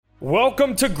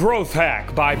Welcome to Growth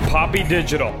Hack by Poppy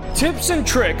Digital. Tips and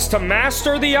tricks to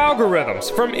master the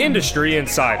algorithms from industry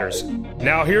insiders.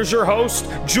 Now here's your host,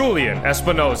 Julian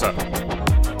Espinoza.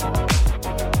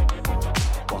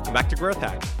 Welcome back to Growth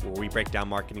Hack, where we break down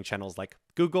marketing channels like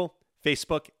Google,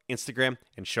 Facebook, Instagram,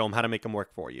 and show them how to make them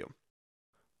work for you.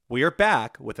 We are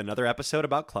back with another episode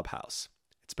about Clubhouse.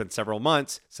 It's been several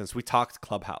months since we talked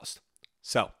Clubhouse.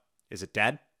 So, is it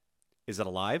dead? Is it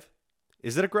alive?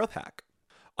 Is it a growth hack?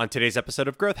 On today's episode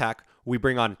of Growth Hack, we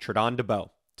bring on Tredawn DeBow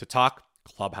to talk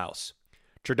Clubhouse.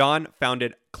 Tredawn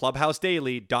founded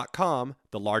ClubhouseDaily.com,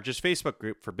 the largest Facebook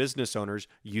group for business owners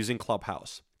using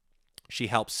Clubhouse. She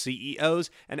helps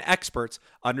CEOs and experts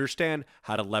understand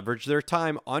how to leverage their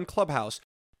time on Clubhouse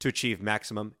to achieve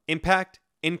maximum impact,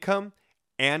 income,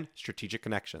 and strategic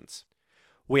connections.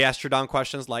 We asked Tredawn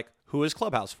questions like, who is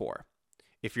Clubhouse for?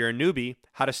 If you're a newbie,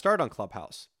 how to start on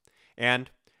Clubhouse? And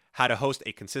how to host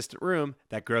a consistent room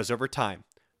that grows over time.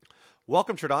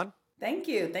 Welcome, Tredawn. Thank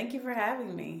you. Thank you for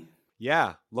having me.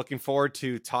 Yeah, looking forward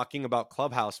to talking about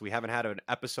Clubhouse. We haven't had an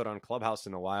episode on Clubhouse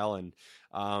in a while, and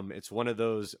it's one of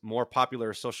those more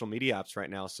popular social media apps right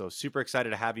now. So super excited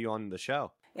to have you on the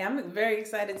show. Yeah, I'm very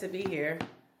excited to be here.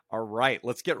 All right,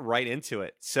 let's get right into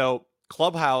it. So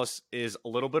Clubhouse is a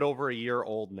little bit over a year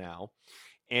old now.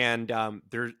 And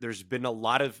there's been a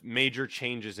lot of major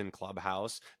changes in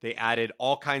Clubhouse. They added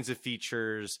all kinds of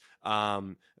features.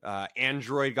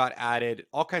 Android got added.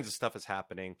 All kinds of stuff is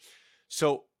happening.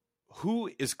 So who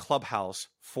is Clubhouse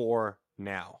for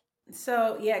now?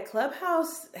 So, yeah,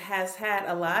 Clubhouse has had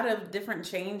a lot of different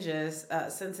changes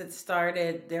since it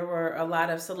started. There were a lot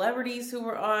of celebrities who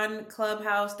were on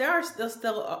Clubhouse. There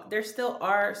still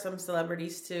are some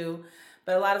celebrities too.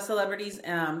 But a lot of celebrities,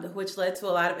 which led to a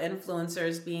lot of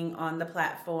influencers being on the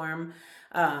platform,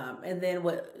 and then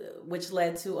which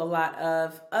led to a lot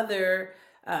of other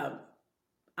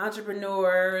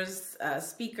entrepreneurs,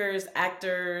 speakers,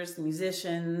 actors,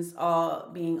 musicians, all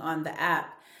being on the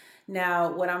app.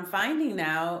 Now, what I'm finding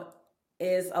now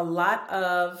is a lot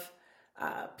of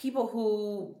people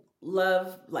who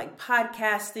love like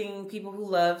podcasting, people who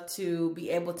love to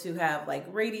be able to have like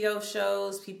radio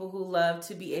shows, people who love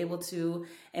to be able to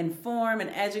inform and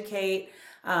educate,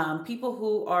 people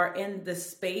who are in the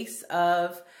space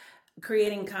of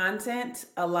creating content.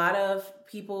 A lot of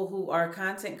people who are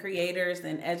content creators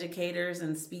and educators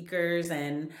and speakers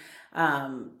and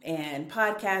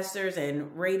podcasters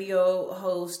and radio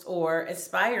hosts or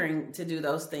aspiring to do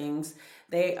those things,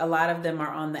 a lot of them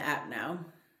are on the app now.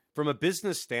 From a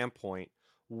business standpoint,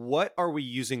 what are we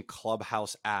using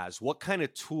Clubhouse as? What kind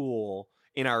of tool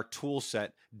in our tool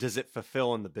set does it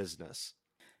fulfill in the business?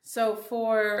 So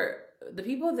for the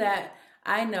people that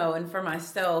I know and for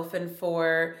myself and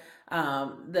for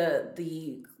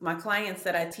my clients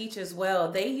that I teach as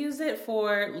well, they use it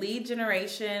for lead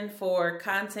generation, for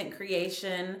content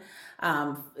creation,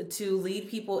 to lead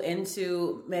people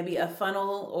into maybe a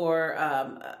funnel or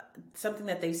something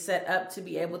that they've set up to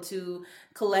be able to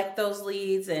collect those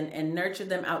leads and nurture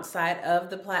them outside of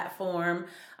the platform,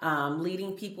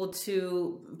 leading people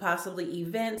to possibly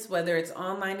events, whether it's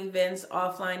online events,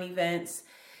 offline events.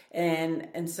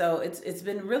 And so it's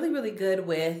been really, really good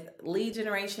with lead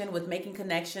generation, with making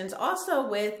connections, also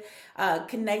with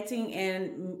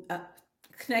connecting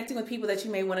with people that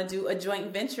you may want to do a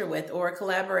joint venture with or a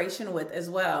collaboration with as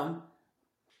well.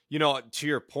 You know, to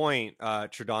your point,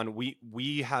 Tredawn,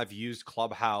 we have used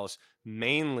Clubhouse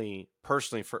mainly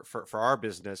personally for our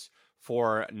business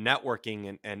for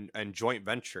networking and joint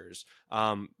ventures.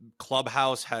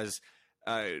 Clubhouse has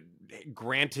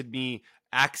granted me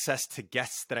access to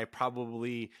guests that I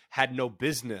probably had no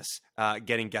business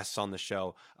getting guests on the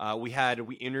show.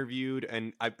 We interviewed,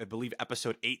 and I believe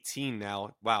episode 18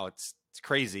 now. Wow, it's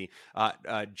crazy.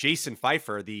 Jason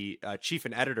Pfeiffer, the chief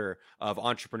and editor of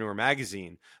Entrepreneur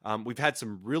Magazine. We've had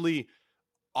some really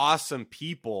awesome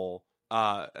people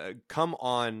come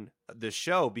on the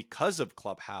show because of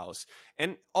Clubhouse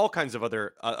and all kinds of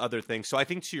other things. So I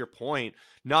think to your point,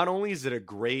 not only is it a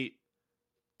great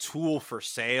tool for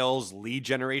sales, lead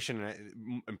generation,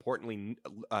 and importantly,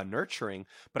 nurturing,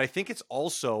 but I think it's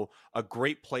also a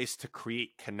great place to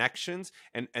create connections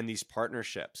and these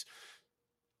partnerships.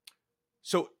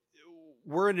 So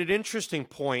we're at an interesting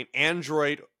point.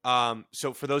 Android.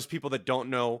 So for those people that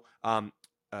don't know,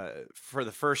 for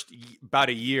the first about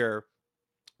a year,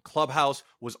 Clubhouse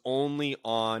was only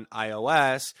on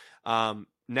iOS.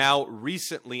 Now,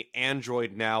 recently,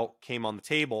 Android now came on the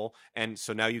table, and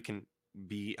so now you can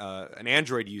be an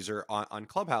Android user on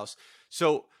Clubhouse.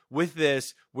 So with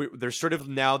this, there's sort of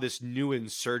now this new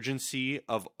insurgency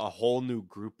of a whole new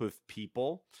group of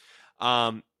people.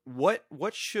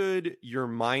 what should your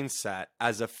mindset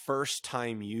as a first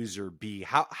time user be?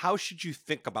 How should you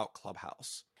think about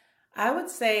Clubhouse? I would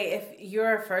say if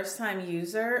you're a first time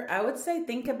user, I would say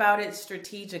think about it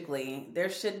strategically. There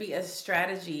should be a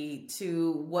strategy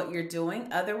to what you're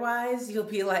doing. Otherwise, you'll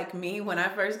be like me when I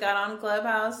first got on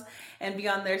Clubhouse and be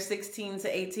on there 16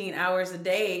 to 18 hours a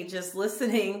day just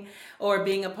listening or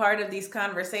being a part of these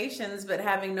conversations, but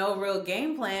having no real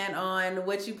game plan on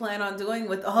what you plan on doing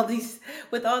with all these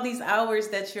hours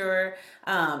that you're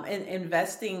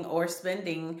investing or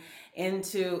spending in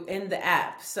the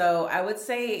app. So I would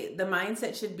say the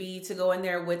mindset should be to go in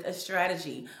there with a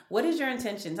strategy. What is your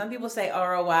intention? Some people say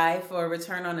ROI for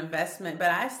return on investment, but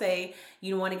I say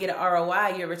you want to get an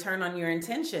ROI, your return on your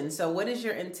intention. So what is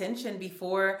your intention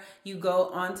before you go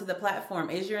onto the platform?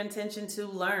 Is your intention to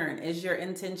learn? Is your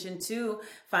intention to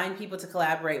find people to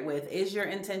collaborate with? Is your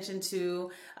intention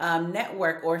to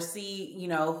network or see,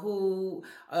 who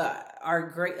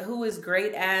are great, who is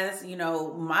great as,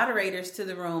 moderators to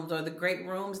the rooms or the great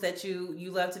rooms that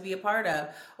you love to be a part of?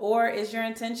 Or is your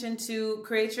intention to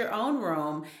create your own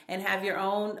room and have your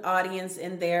own audience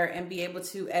in there and be able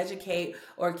to educate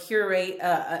or curate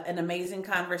an amazing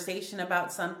conversation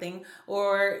about something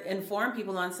or inform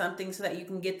people on something so that you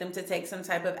can get them to take some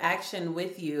type of action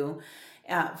with you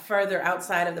further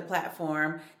outside of the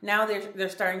platform? Now they're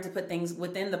starting to put things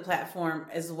within the platform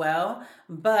as well,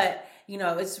 but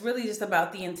it's really just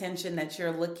about the intention that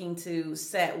you're looking to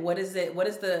set. What is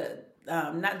the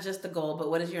not just the goal, but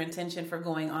what is your intention for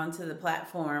going onto the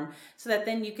platform so that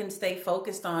then you can stay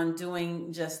focused on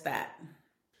doing just that.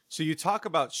 So you talk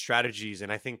about strategies,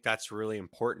 and I think that's really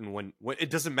important when it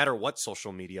doesn't matter what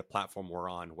social media platform we're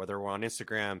on, whether we're on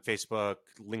Instagram, Facebook,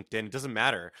 LinkedIn, it doesn't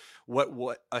matter.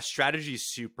 What a strategy is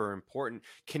super important.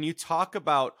 Can you talk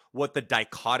about what the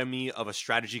dichotomy of a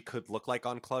strategy could look like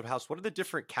on Clubhouse? What are the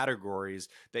different categories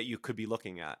that you could be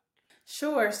looking at?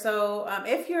 Sure. So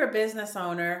if you're a business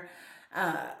owner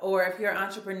or if you're an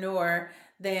entrepreneur,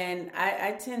 then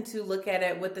I tend to look at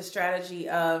it with the strategy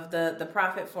of the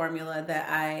profit formula that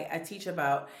I teach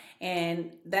about.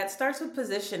 And that starts with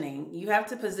positioning. You have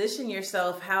to position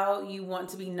yourself how you want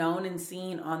to be known and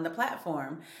seen on the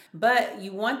platform. But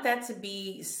you want that to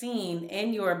be seen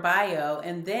in your bio.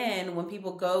 And then when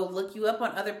people go look you up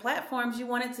on other platforms, you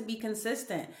want it to be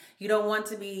consistent. You don't want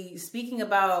to be speaking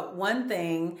about one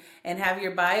thing and have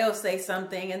your bio say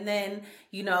something, and then,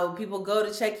 people go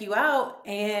to check you out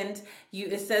and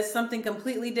it says something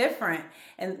completely different.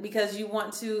 And because you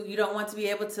don't want to be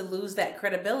able to lose that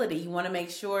credibility. You want to make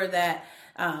sure that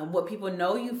what people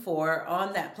know you for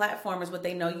on that platform is what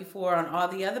they know you for on all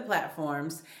the other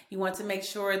platforms. You want to make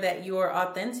sure that you're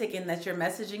authentic and that your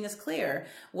messaging is clear.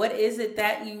 What is it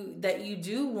that you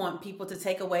do want people to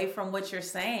take away from what you're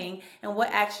saying, and what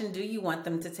action do you want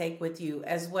them to take with you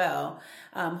as well?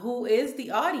 Who is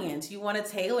the audience? You want to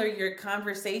tailor your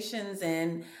conversations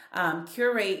and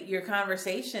curate your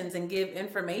conversations and give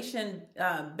information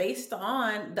based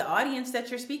on the audience that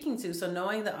you're speaking to. So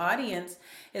knowing the audience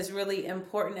is really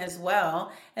important as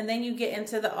well. And then you get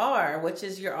into the R, which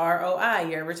is your ROI,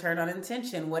 your return on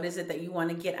intention. What is it that you want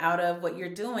to get out of what you're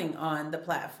doing on the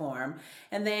platform?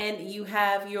 And then you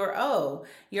have your O,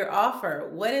 your offer.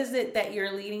 What is it that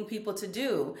you're leading people to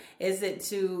do? Is it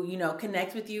to,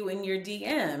 connect with you in your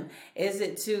DM? Is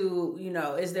it to,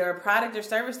 is there a product or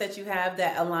service that you have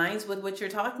that aligns with what you're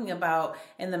talking about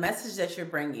and the message that you're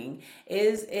bringing?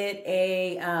 Is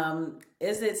it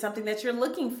something that you're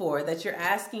looking for, that you're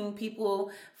asking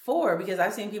people for? Because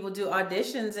I've seen people do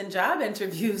auditions and job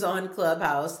interviews on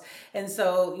Clubhouse. And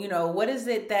so, what is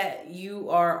it that you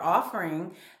are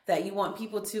offering that you want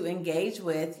people to engage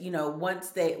with,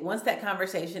 once that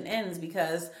conversation ends?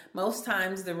 Because most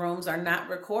times the rooms are not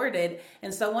recorded.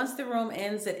 And so once the room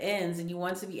ends, it ends, and you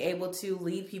want to be able to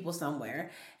lead people somewhere.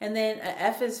 And then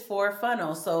F is for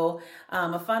funnel. So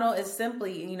a funnel is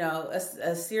simply,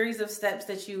 a series of steps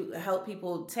that you help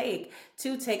people take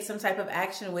to take some type of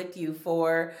action with you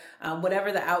for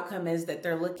whatever the outcome is that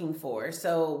they're looking for.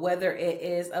 So whether it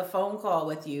is a phone call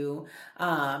with you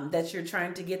that you're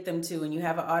trying to get them to, and you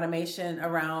have an automation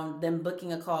around them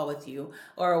booking a call with you,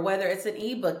 or whether it's an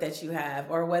ebook that you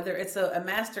have, or whether it's a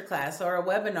masterclass or a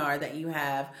webinar that you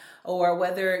have, or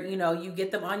whether, you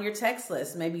get them on your text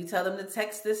list. Maybe you tell them to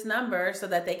text this number so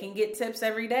that they can get tips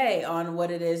every day on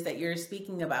what it is that you're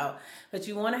speaking about. But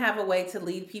you want to have a way to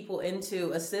lead people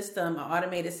into a system, an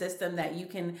automated system that you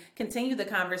can continue the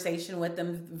conversation with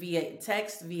them via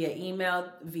text, via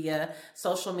email, via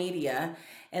social media.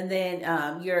 And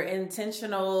then your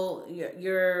intentional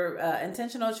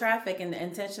traffic and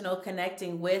intentional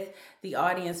connecting with the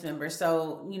audience members.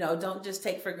 So, don't just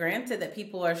take for granted that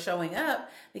people are showing up,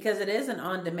 because it is an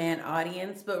on-demand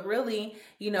audience, but really,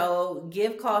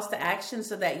 give calls to action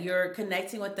so that you're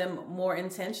connecting with them more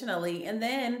intentionally. And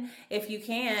then if you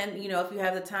can, if you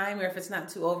have the time, or if it's not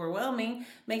too overwhelming,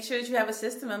 make sure that you have a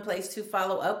system in place to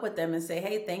follow up with them and say,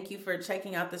 hey, thank you for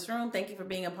checking out this room. Thank you for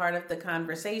being a part of the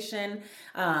conversation,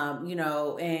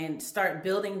 and start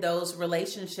building those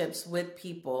relationships with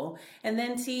people. And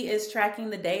then T is tracking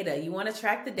the data. You want to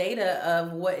track the data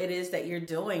of what it is that you're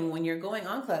doing when you're going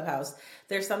on Clubhouse.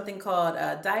 There's something called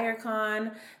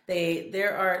Direcon.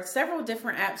 There are several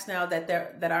different apps now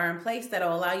that are in place that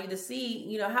will allow you to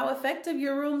see, how effective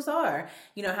your rooms are.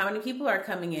 How many people are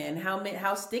coming in,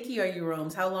 how sticky are your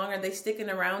rooms, how long are they sticking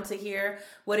around to hear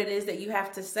what it is that you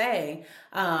have to say.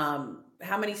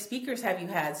 How many speakers have you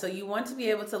had? So you want to be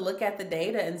able to look at the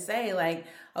data and say, like,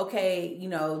 okay,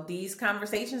 these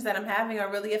conversations that I'm having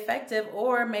are really effective,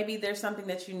 or maybe there's something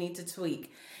that you need to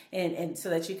tweak, and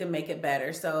so that you can make it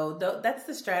better. So that's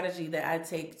the strategy that I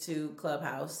take to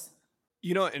Clubhouse.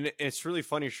 And it's really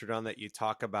funny, Shradon, that you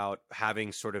talk about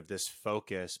having sort of this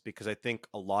focus, because I think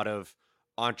a lot of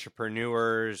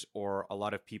entrepreneurs, or a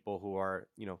lot of people who are,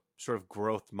 sort of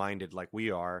growth minded like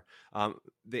we are,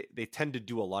 they tend to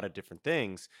do a lot of different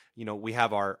things. We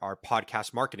have our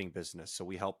podcast marketing business, so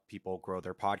we help people grow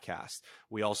their podcast.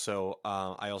 We also,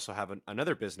 I also have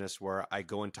another business where I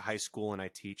go into high school and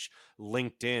I teach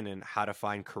LinkedIn and how to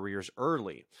find careers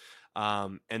early.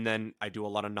 And then I do a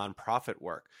lot of nonprofit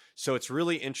work. So it's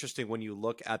really interesting when you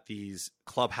look at these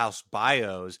Clubhouse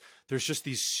bios, there's just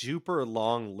these super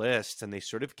long lists, and they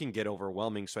sort of can get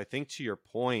overwhelming. So I think, to your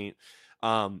point,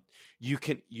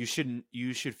 you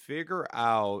should figure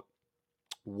out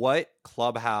what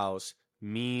Clubhouse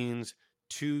means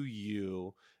to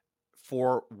you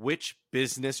for which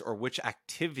business or which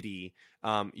activity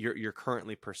you're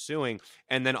currently pursuing,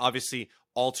 and then obviously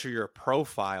alter your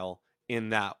profile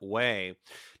in that way.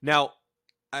 Now,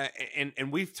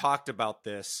 and we've talked about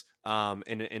this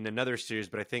in another series,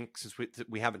 but I think since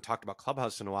we haven't talked about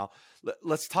Clubhouse in a while,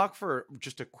 let's talk for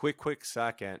just a quick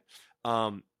second.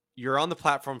 You're on the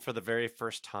platform for the very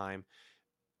first time.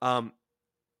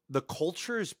 The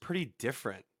culture is pretty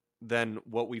different than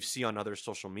what we've seen on other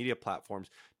social media platforms.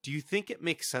 Do you think it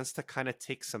makes sense to kind of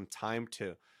take some time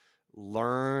to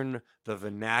learn the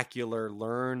vernacular,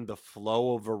 learn the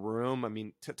flow of a room? I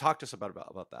mean, talk to us about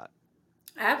that.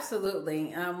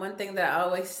 Absolutely. One thing that I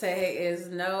always say is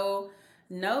know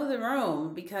the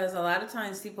room, because a lot of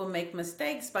times people make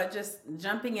mistakes by just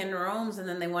jumping in rooms, and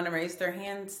then they want to raise their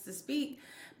hands to speak,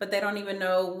 but they don't even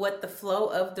know what the flow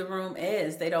of the room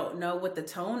is. They don't know what the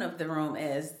tone of the room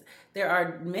is. There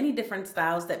are many different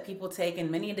styles that people take, and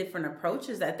many different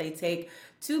approaches that they take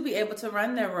to be able to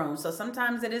run their room. So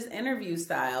sometimes it is interview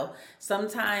style.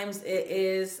 Sometimes it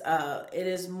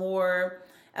is more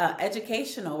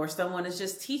educational, where someone is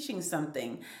just teaching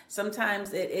something.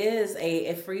 Sometimes it is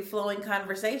a free-flowing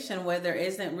conversation where there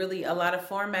isn't really a lot of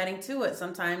formatting to it.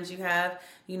 Sometimes you have,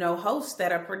 hosts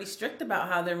that are pretty strict about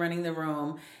how they're running the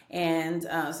room. And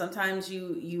sometimes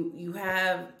you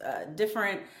have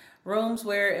different rooms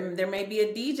where there may be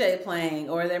a DJ playing,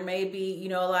 or there may be,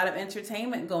 a lot of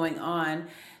entertainment going on.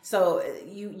 So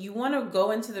you want to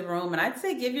go into the room, and I'd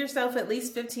say give yourself at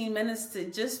least 15 minutes to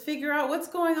just figure out what's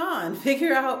going on,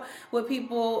 figure out what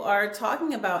people are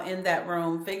talking about in that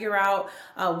room, figure out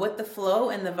what the flow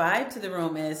and the vibe to the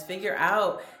room is, figure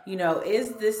out, is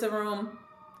this a room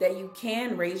that you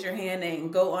can raise your hand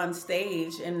and go on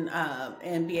stage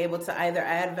and be able to either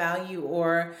add value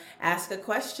or ask a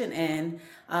question and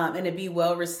it be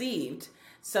well received.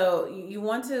 So you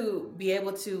want to be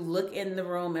able to look in the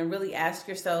room and really ask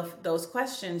yourself those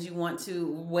questions. You want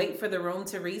to wait for the room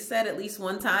to reset at least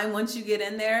one time once you get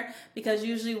in there, because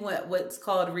usually what's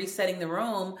called resetting the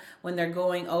room, when they're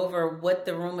going over what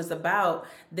the room is about,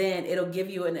 then it'll give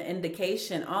you an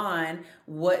indication on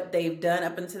what they've done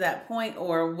up until that point,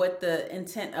 or what the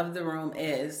intent of the room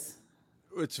is.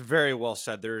 It's very well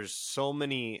said. There's so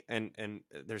many, and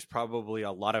there's probably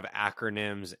a lot of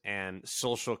acronyms and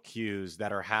social cues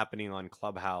that are happening on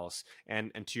Clubhouse.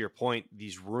 And to your point,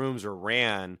 these rooms are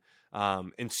ran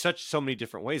in so many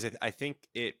different ways. I think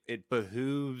it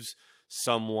behooves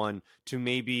someone to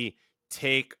maybe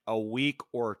take a week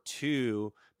or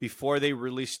two before they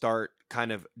really start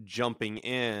kind of jumping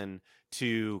in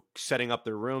to setting up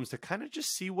their rooms, to kind of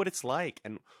just see what it's like,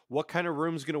 and what kind of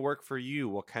room's going to work for you,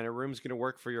 what kind of room's going to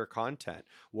work for your content,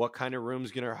 what kind of room's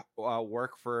going to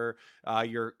work for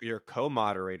your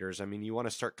co-moderators. I mean, you want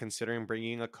to start considering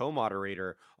bringing a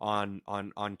co-moderator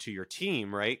onto your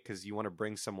team, right? Because you want to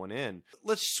bring someone in.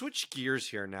 Let's switch gears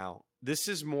here now. This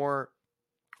is more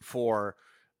for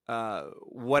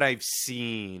what I've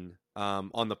seen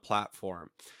on the platform.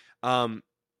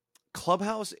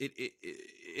 Clubhouse,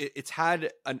 it's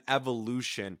had an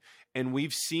evolution, and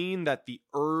we've seen that the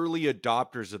early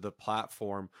adopters of the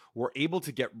platform were able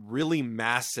to get really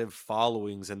massive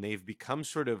followings, and they've become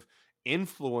sort of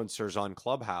influencers on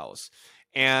Clubhouse.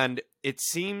 And it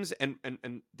seems, and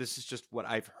this is just what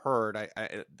I've heard.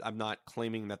 I'm not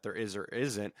claiming that there is or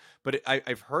isn't, but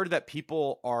I've heard that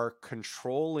people are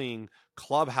controlling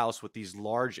Clubhouse with these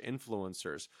large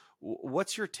influencers.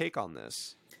 What's your take on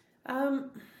this?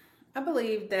 I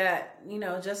believe that,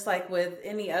 just like with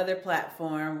any other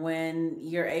platform, when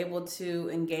you're able to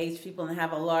engage people and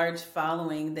have a large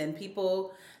following, then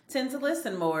people tend to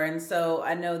listen more. And so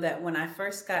I know that when I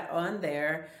first got on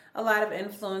there, a lot of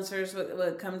influencers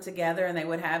would come together and they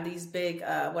would have these big,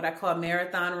 what I call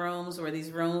marathon rooms, where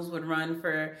these rooms would run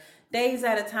for days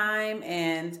at a time.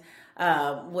 And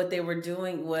what they were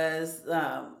doing was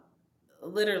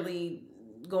literally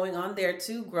going on there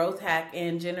to growth hack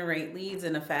and generate leads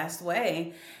in a fast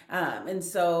way. And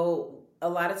so a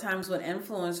lot of times when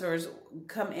influencers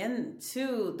come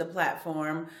into the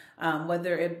platform,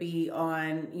 whether it be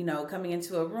on, coming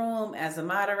into a room as a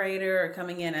moderator or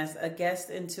coming in as a guest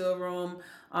into a room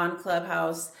on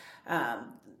Clubhouse,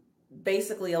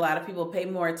 basically a lot of people pay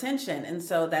more attention. And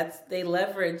so they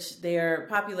leverage their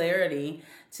popularity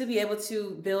to be able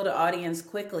to build an audience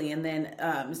quickly. And then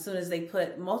as soon as they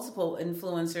put multiple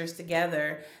influencers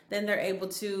together, then they're able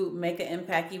to make an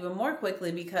impact even more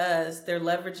quickly, because they're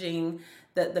leveraging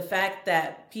the fact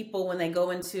that people, when they go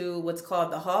into what's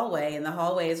called the hallway, and the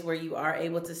hallway is where you are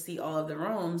able to see all of the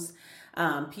rooms,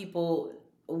 people,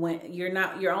 when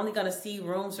you're only going to see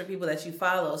rooms for people that you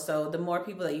follow. So the more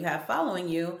people that you have following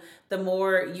you, the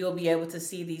more you'll be able to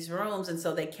see these rooms. And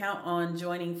so they count on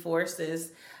joining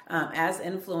forces as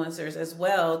influencers as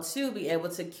well, to be able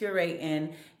to curate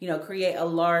and, create a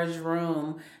large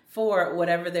room for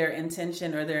whatever their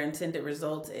intention or their intended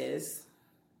result is.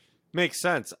 Makes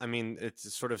sense. I mean, it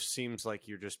sort of seems like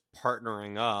you're just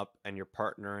partnering up, and you're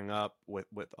partnering up with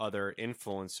other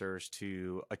influencers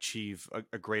to achieve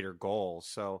a greater goal.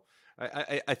 So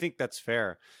I think that's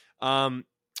fair.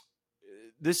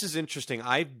 This is interesting.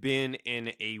 I've been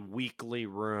in a weekly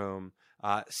room,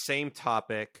 same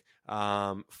topic,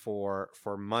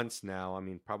 for months now. I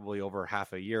mean, probably over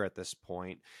half a year at this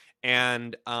point.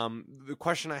 And the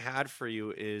question I had for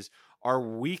you is, are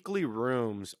weekly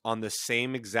rooms on the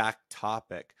same exact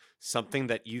topic something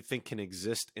that you think can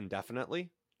exist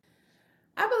indefinitely?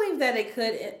 I believe that it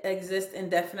could exist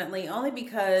indefinitely, only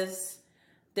because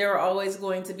there are always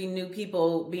going to be new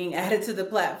people being added to the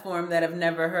platform that have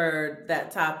never heard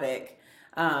that topic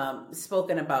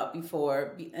spoken about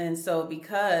before. And so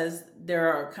because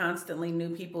there are constantly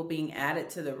new people being added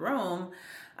to the room,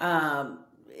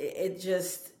 it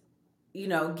just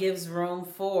gives room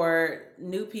for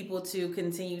new people to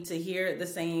continue to hear the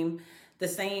same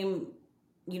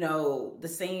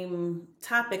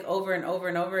topic over and over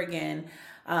and over again.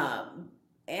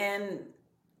 And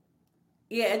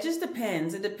yeah, it just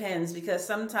depends. It depends, because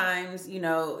sometimes, you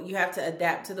have to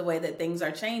adapt to the way that things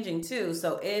are changing too.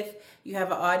 So if you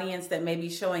have an audience that may be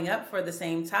showing up for the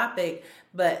same topic,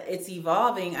 but it's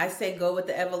evolving, I say go with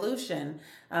the evolution.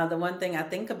 The one thing I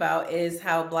think about is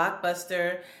how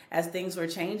Blockbuster, as things were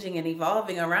changing and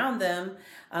evolving around them,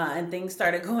 and things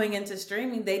started going into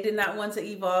streaming, they did not want to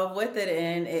evolve with it,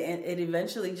 and it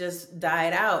eventually just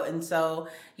died out. And so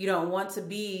you don't want to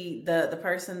be the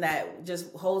person that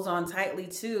just holds on tightly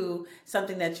to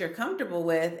something that you're comfortable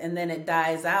with, and then it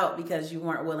dies out because you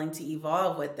weren't willing to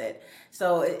evolve with it.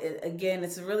 So again,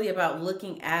 it's really about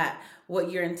looking at what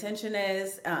your intention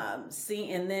is,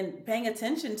 seeing, and then paying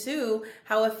attention to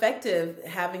how effective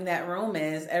having that room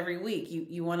is every week.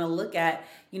 You want to look at,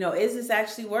 is this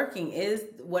actually working? Is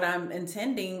what I'm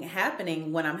intending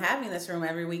happening when I'm having this room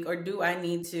every week, or do I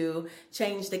need to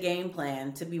change the game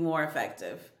plan to be more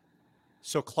effective?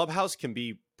 So Clubhouse can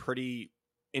be pretty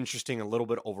interesting, a little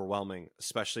bit overwhelming,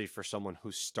 especially for someone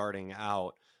who's starting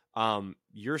out.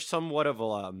 You're somewhat of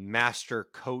a master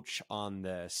coach on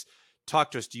this.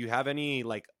 Talk to us. Do you have any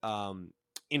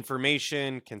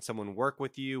information? Can someone work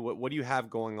with you? What do you have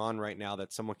going on right now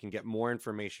that someone can get more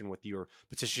information with you, or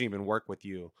potentially even work with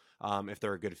you if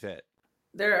they're a good fit?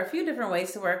 There are a few different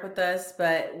ways to work with us,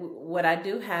 but what I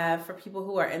do have for people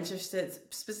who are interested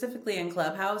specifically in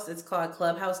Clubhouse, it's called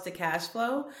Clubhouse to Cash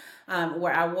Flow,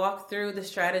 where I walk through the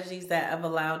strategies that have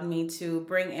allowed me to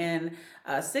bring in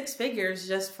 6 figures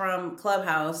just from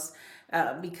Clubhouse,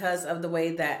 because of the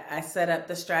way that I set up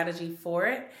the strategy for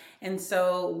it. And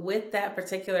so with that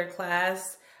particular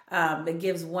class, it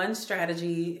gives one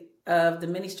strategy of the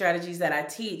many strategies that I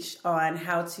teach on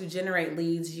how to generate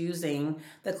leads using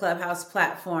the Clubhouse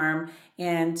platform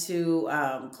and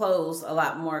to close a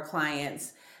lot more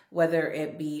clients, whether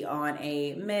it be on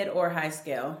a mid or high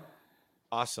scale.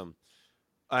 Awesome.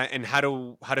 And how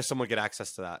does someone get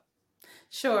access to that?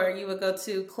 Sure. You would go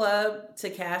to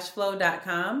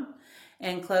clubtocashflow.com,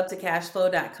 and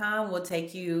clubtocashflow.com will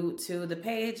take you to the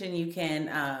page, and you can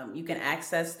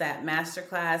access that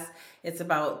masterclass. It's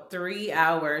about 3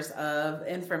 hours of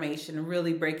information,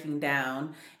 really breaking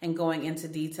down and going into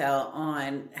detail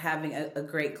on having a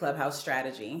great Clubhouse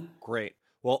strategy. Great.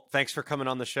 Well, thanks for coming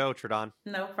on the show, Tredawn.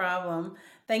 No problem.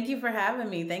 Thank you for having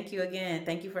me. Thank you again.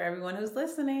 Thank you for everyone who's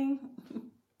listening.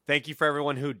 Thank you for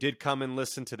everyone who did come and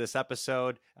listen to this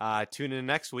episode. Tune in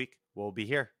next week. We'll be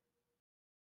here.